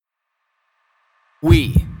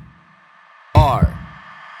We are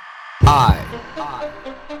I.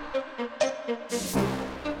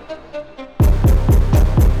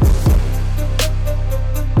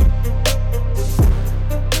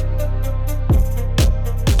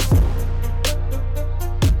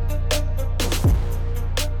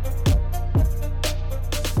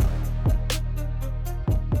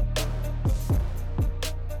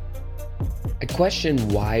 I question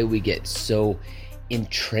why we get so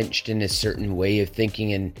entrenched in a certain way of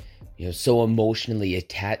thinking and so emotionally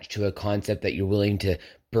attached to a concept that you're willing to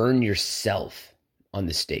burn yourself on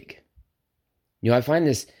the stake. I find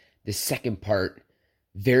this second part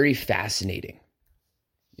very fascinating.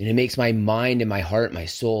 And it makes my mind and my heart, my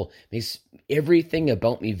soul, makes everything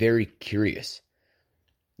about me very curious.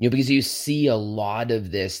 Because you see a lot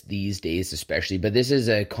of this these days, especially, but this is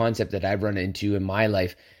a concept that I've run into in my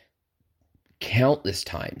life countless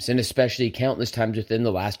times, and especially countless times within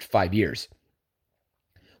the last 5 years,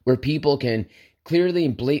 where people can clearly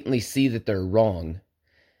and blatantly see that they're wrong,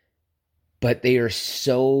 but they are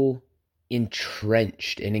so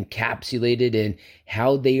entrenched and encapsulated in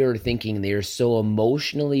how they are thinking. They are so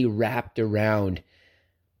emotionally wrapped around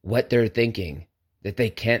what they're thinking that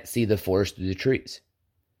they can't see the forest through the trees.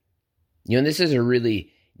 And this is a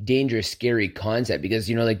really dangerous, scary concept because,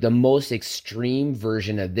 like the most extreme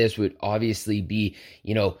version of this would obviously be,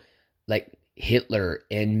 like Hitler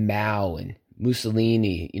and Mao and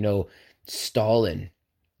Mussolini, Stalin,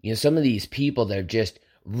 some of these people that have just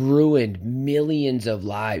ruined millions of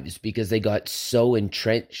lives because they got so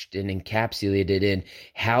entrenched and encapsulated in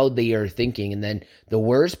how they are thinking. And then the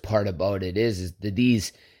worst part about it is that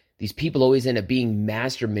these people always end up being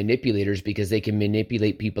master manipulators because they can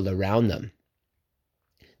manipulate people around them.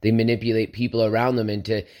 They manipulate people around them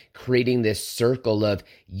into creating this circle of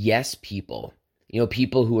yes people.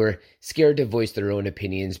 People who are scared to voice their own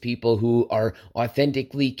opinions, people who are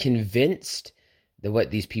authentically convinced that what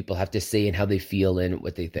these people have to say and how they feel and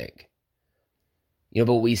what they think.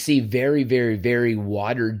 But we see very, very, very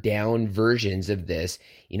watered down versions of this,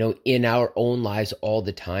 in our own lives all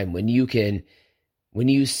the time. When you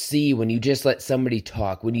just let somebody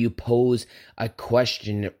talk, when you pose a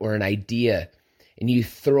question or an idea, and you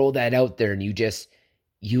throw that out there and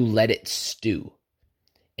you let it stew.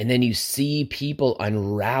 And then you see people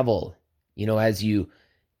unravel, as you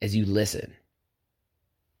listen.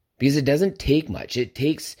 Because it doesn't take much. It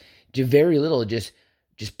takes very little, just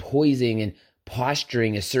poising and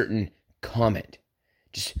posturing a certain comment.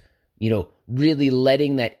 Just, really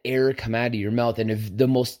letting that air come out of your mouth in the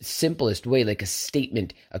most simplest way, like a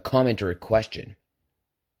statement, a comment, or a question.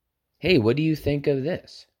 Hey, what do you think of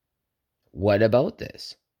this? What about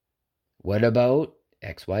this? What about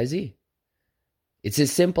XYZ? It's as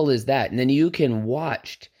simple as that. And then you can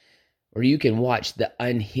watch the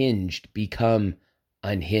unhinged become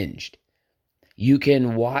unhinged. You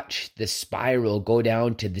can watch the spiral go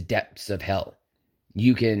down to the depths of hell.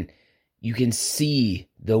 You can see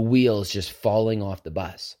the wheels just falling off the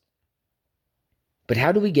bus. But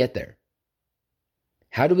how do we get there?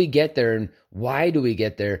 How do we get there, and why do we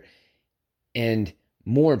get there? And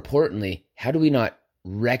more importantly, how do we not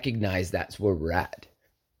recognize that's where we're at?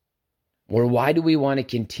 Or why do we want to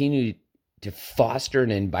continue to foster an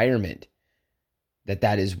environment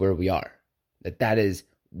that is where we are? That is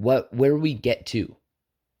where we get to?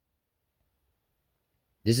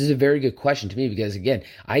 This is a very good question to me because, again,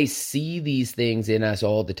 I see these things in us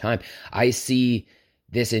all the time. I see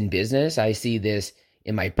this in business. I see this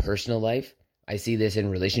in my personal life. I see this in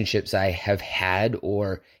relationships I have had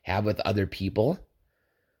or have with other people.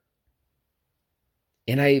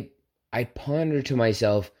 And I ponder to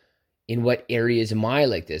myself, in what areas am I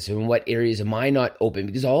like this? And in what areas am I not open?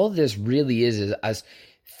 Because all of this really is us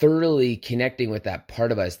thoroughly connecting with that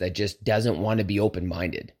part of us that just doesn't want to be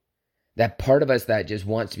open-minded. That part of us that just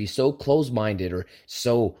wants to be so close-minded or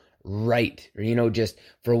so right, or, just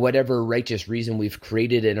for whatever righteous reason we've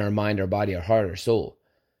created in our mind, our body, our heart, our soul,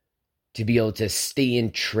 to be able to stay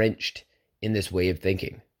entrenched in this way of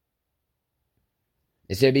thinking.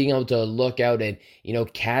 Instead of being able to look out and,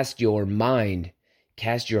 cast your mind,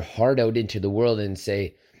 cast your heart out into the world and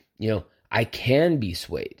say, I can be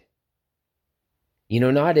swayed.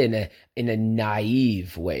 Not in a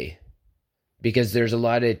naive way, because there's a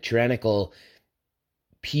lot of tyrannical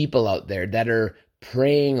people out there that are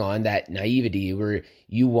preying on that naivety where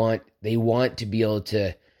they want to be able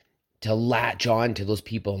to latch on to those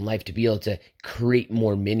people in life, to be able to create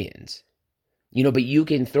more minions. But you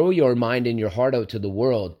can throw your mind and your heart out to the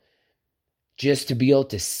world just to be able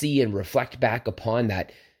to see and reflect back upon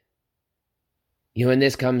that. And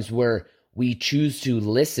this comes where we choose to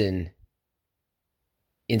listen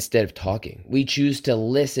instead of talking. We choose to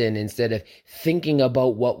listen instead of thinking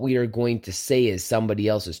about what we are going to say as somebody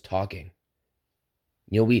else is talking.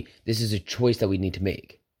 This is a choice that we need to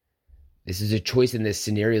make. This is a choice in this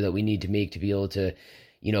scenario that we need to make to be able to,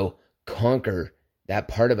 conquer that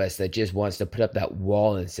part of us that just wants to put up that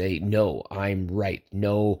wall and say, no, I'm right.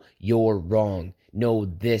 No, you're wrong. No,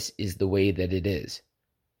 this is the way that it is.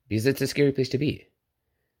 Because it's a scary place to be.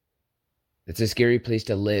 It's a scary place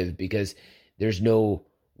to live because there's no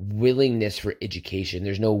willingness for education.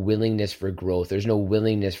 There's no willingness for growth. There's no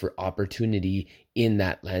willingness for opportunity in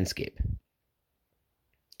that landscape.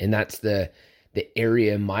 And that's the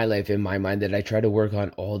area in my life, in my mind, that I try to work on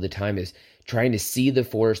all the time, is trying to see the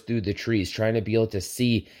forest through the trees, trying to be able to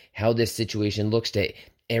see how this situation looks to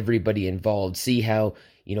everybody involved, see how,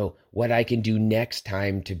 what I can do next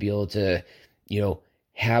time to be able to,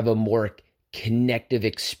 have a more connective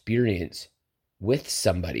experience with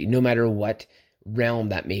somebody, no matter what realm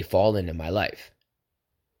that may fall into my life.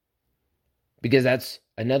 Because that's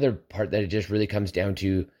another part that it just really comes down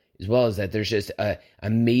to as well, is that there's just a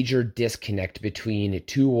major disconnect between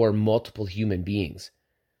two or multiple human beings.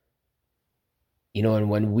 And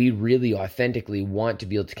when we really authentically want to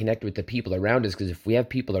be able to connect with the people around us, because if we have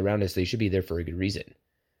people around us, they should be there for a good reason.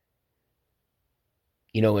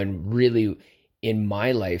 And really in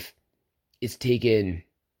my life, it's taken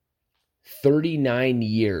 39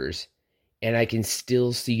 years and I can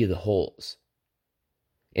still see the holes.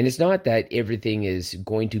 And it's not that everything is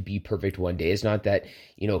going to be perfect one day. It's not that,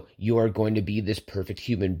 you are going to be this perfect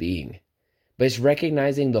human being. But it's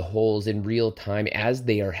recognizing the holes in real time as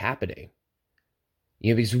they are happening.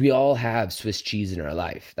 Because we all have Swiss cheese in our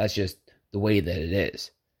life. That's just the way that it is.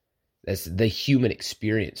 That's the human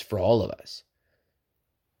experience for all of us.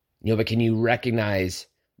 But can you recognize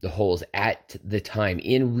the holes at the time,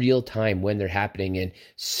 in real time when they're happening, and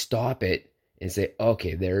stop it and say,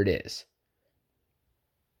 okay, there it is.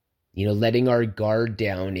 Letting our guard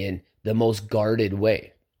down in the most guarded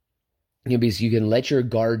way. Because you can let your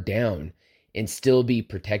guard down and still be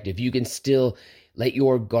protective. You can still let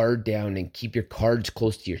your guard down and keep your cards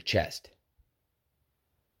close to your chest.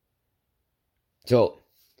 So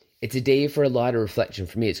it's a day for a lot of reflection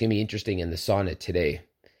for me. It's going to be interesting in the sauna today.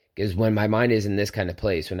 Because when my mind is in this kind of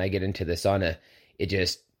place, when I get into the sauna, it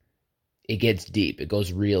gets deep. It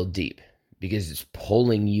goes real deep because it's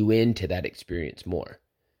pulling you into that experience more.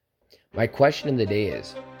 My question of the day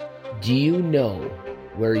is, do you know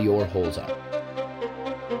where your holes are?